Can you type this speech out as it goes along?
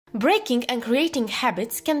Breaking and creating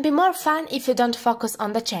habits can be more fun if you don't focus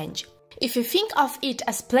on the change. If you think of it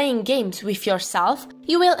as playing games with yourself,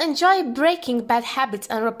 you will enjoy breaking bad habits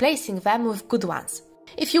and replacing them with good ones.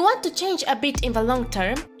 If you want to change a bit in the long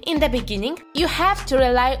term, in the beginning, you have to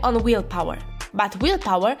rely on willpower. But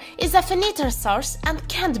willpower is a finite resource and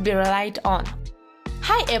can't be relied on.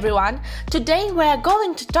 Hi everyone! Today we are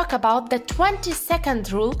going to talk about the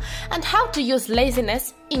 20-second rule and how to use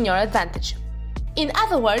laziness in your advantage. In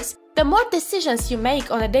other words, the more decisions you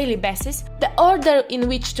make on a daily basis, the order in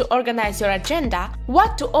which to organize your agenda,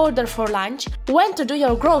 what to order for lunch, when to do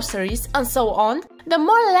your groceries, and so on, the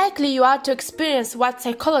more likely you are to experience what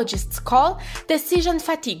psychologists call decision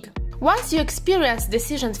fatigue. Once you experience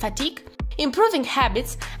decision fatigue, improving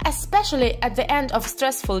habits, especially at the end of a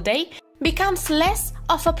stressful day, becomes less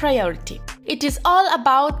of a priority. It is all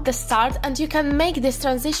about the start, and you can make this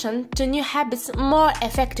transition to new habits more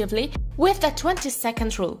effectively with the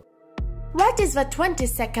 20-second rule. What is the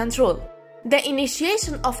 20-second rule? The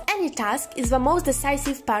initiation of any task is the most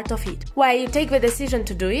decisive part of it, where you take the decision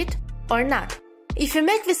to do it or not. If you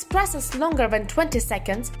make this process longer than 20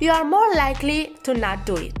 seconds, you are more likely to not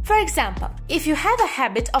do it. For example, if you have a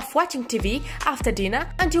habit of watching TV after dinner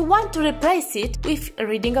and you want to replace it with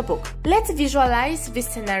reading a book. Let's visualize this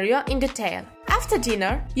scenario in detail. After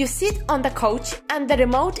dinner, you sit on the couch and the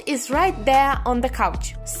remote is right there on the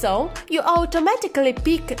couch. So, you automatically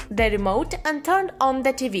pick the remote and turn on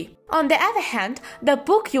the TV. On the other hand, the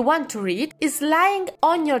book you want to read is lying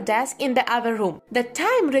on your desk in the other room. The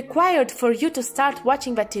time required for you to start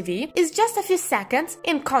watching the TV is just a few seconds,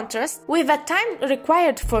 in contrast with the time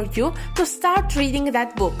required for you to start reading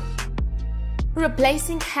that book.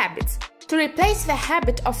 Replacing habits. To replace the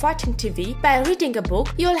habit of watching TV by reading a book,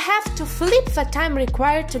 you'll have to flip the time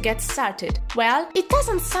required to get started. Well, it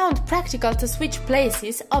doesn't sound practical to switch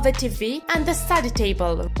places of the TV and the study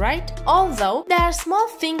table, right? Although, there are small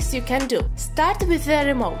things you can do. Start with the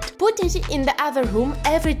remote. Put it in the other room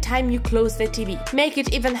every time you close the TV. Make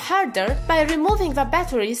it even harder by removing the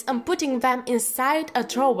batteries and putting them inside a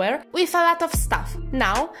drawer with a lot of stuff.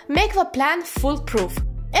 Now, make the plan foolproof.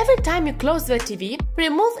 Every time you close the TV,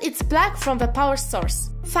 remove its plug from the power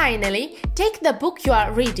source. Finally, take the book you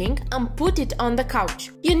are reading and put it on the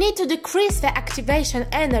couch. You need to decrease the activation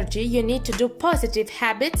energy you need to do positive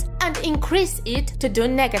habits and increase it to do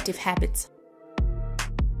negative habits.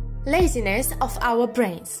 Laziness of our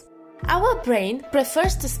brains. Our brain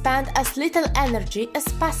prefers to spend as little energy as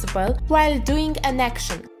possible while doing an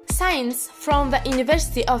action. Science from the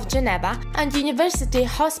University of Geneva and University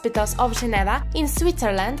Hospitals of Geneva in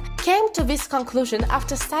Switzerland came to this conclusion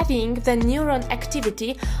after studying the neuron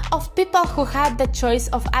activity of people who had the choice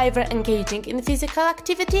of either engaging in physical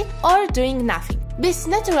activity or doing nothing. This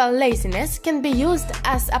natural laziness can be used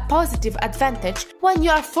as a positive advantage when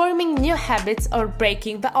you are forming new habits or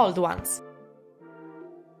breaking the old ones.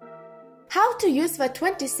 How to use the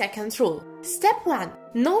 20-second rule. Step 1.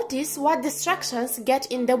 Notice what distractions get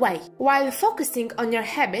in the way. While focusing on your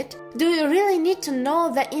habit, do you really need to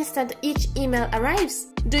know the instant each email arrives?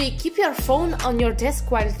 Do you keep your phone on your desk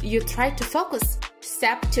while you try to focus?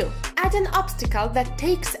 Step 2. Add an obstacle that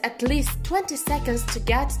takes at least 20 seconds to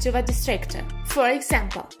get to the distractor. For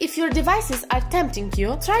example, if your devices are tempting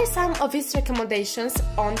you, try some of these recommendations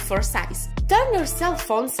on for size. Turn your cell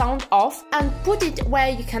phone sound off and put it where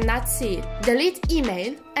you cannot see it. Delete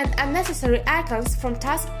email and unnecessary icons from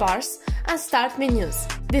taskbars and start menus.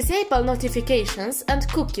 Disable notifications and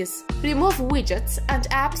cookies. Remove widgets and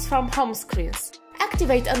apps from home screens.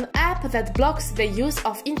 Activate an app that blocks the use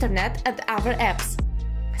of internet and other apps.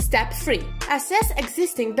 Step 3. Assess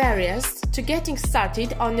existing barriers to getting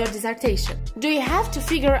started on your dissertation. Do you have to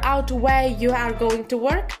figure out where you are going to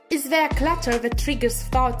work? Is there clutter that triggers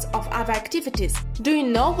thoughts of other activities? Do you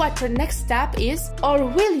know what your next step is? Or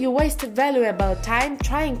will you waste valuable time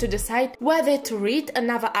trying to decide whether to read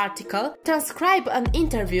another article, transcribe an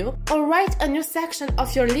interview, or write a new section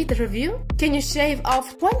of your lead review? Can you shave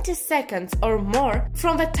off 20 seconds or more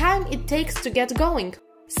from the time it takes to get going?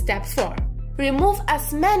 Step 4. Remove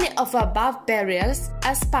as many of the above barriers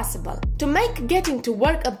as possible. To make getting to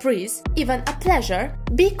work a breeze, even a pleasure,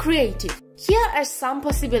 be creative. Here are some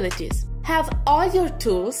possibilities. Have all your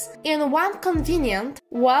tools in one convenient,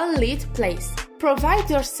 well-lit place. Provide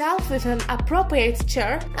yourself with an appropriate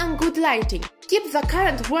chair and good lighting. Keep the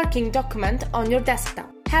current working document on your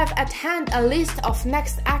desktop. Have at hand a list of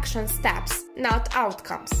next action steps, not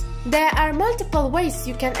outcomes. There are multiple ways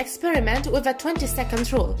you can experiment with a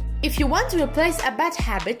 20-second rule. If you want to replace a bad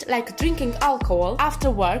habit like drinking alcohol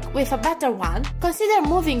after work with a better one, consider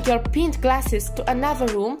moving your pint glasses to another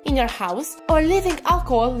room in your house or leaving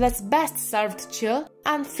alcohol that's best served chilled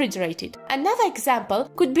and refrigerated. Another example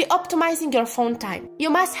could be optimizing your phone time. You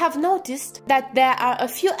must have noticed that there are a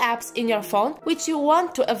few apps in your phone which you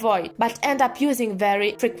want to avoid but end up using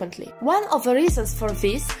very frequently. One of the reasons for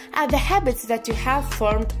this are the habits that you have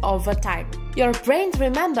formed over time. Your brain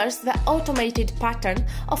remembers the automated pattern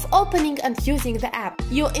of opening and using the app.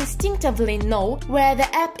 You instinctively know where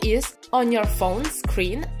the app is on your phone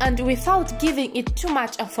screen, and without giving it too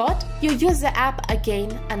much a thought, you use the app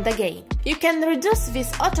again and again. You can reduce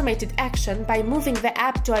this automated action by moving the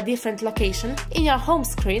app to a different location in your home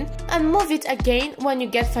screen and move it again when you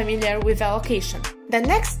get familiar with the location. The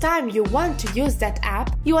next time you want to use that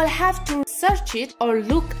app, you will have to search it or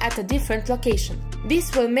look at a different location.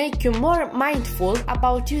 This will make you more mindful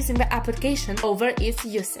about using the application over its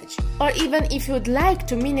usage. Or even if you would like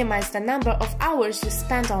to minimize the number of hours you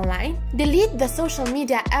spend online, delete the social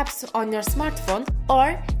media apps on your smartphone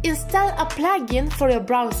or install a plugin for your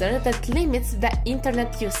browser that limits the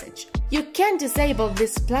internet usage. You can disable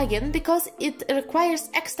this plugin because it requires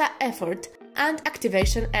extra effort and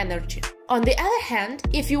activation energy. On the other hand,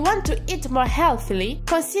 if you want to eat more healthily,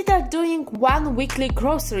 consider doing one weekly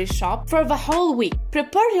grocery shop for the whole week.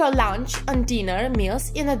 Prepare your lunch and dinner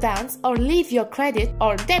meals in advance or leave your credit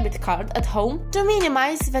or debit card at home to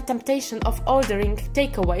minimize the temptation of ordering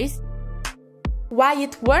takeaways. Why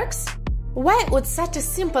it works? Why would such a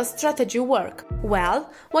simple strategy work? Well,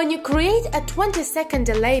 when you create a 20-second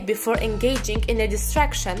delay before engaging in a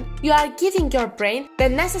distraction, you are giving your brain the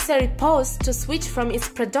necessary pause to switch from its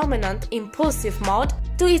predominant impulsive mode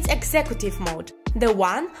to its executive mode, the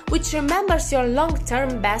one which remembers your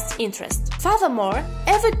long-term best interest. Furthermore,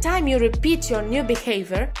 every time you repeat your new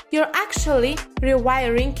behavior, you're actually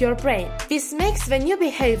rewiring your brain. This makes the new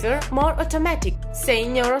behavior more automatic, say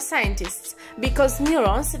neuroscientists, because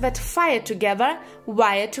neurons that fire together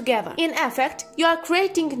wire together. In effect, you are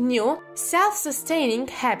creating new, self-sustaining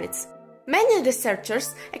habits. Many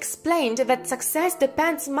researchers explained that success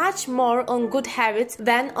depends much more on good habits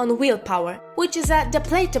than on willpower, which is a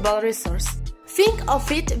depletable resource. Think of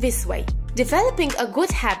it this way. Developing a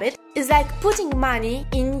good habit is like putting money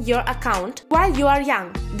in your account while you are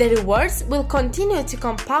young. The rewards will continue to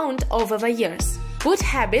compound over the years. Good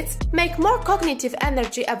habits make more cognitive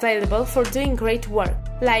energy available for doing great work,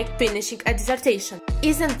 like finishing a dissertation.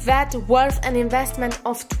 Isn't that worth an investment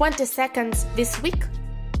of 20 seconds this week?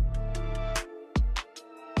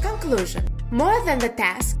 Conclusion. More than the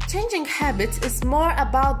task, changing habits is more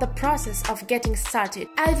about the process of getting started.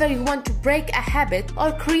 Either you want to break a habit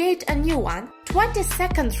or create a new one,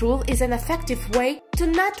 20-second rule is an effective way to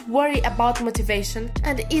not worry about motivation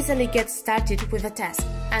and easily get started with a task.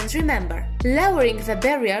 And remember, lowering the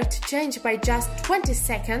barrier to change by just 20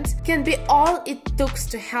 seconds can be all it took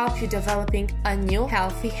to help you developing a new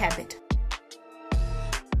healthy habit.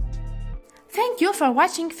 Thank you for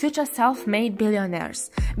watching Future Self-Made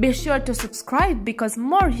Billionaires. Be sure to subscribe because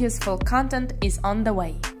more useful content is on the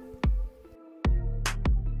way.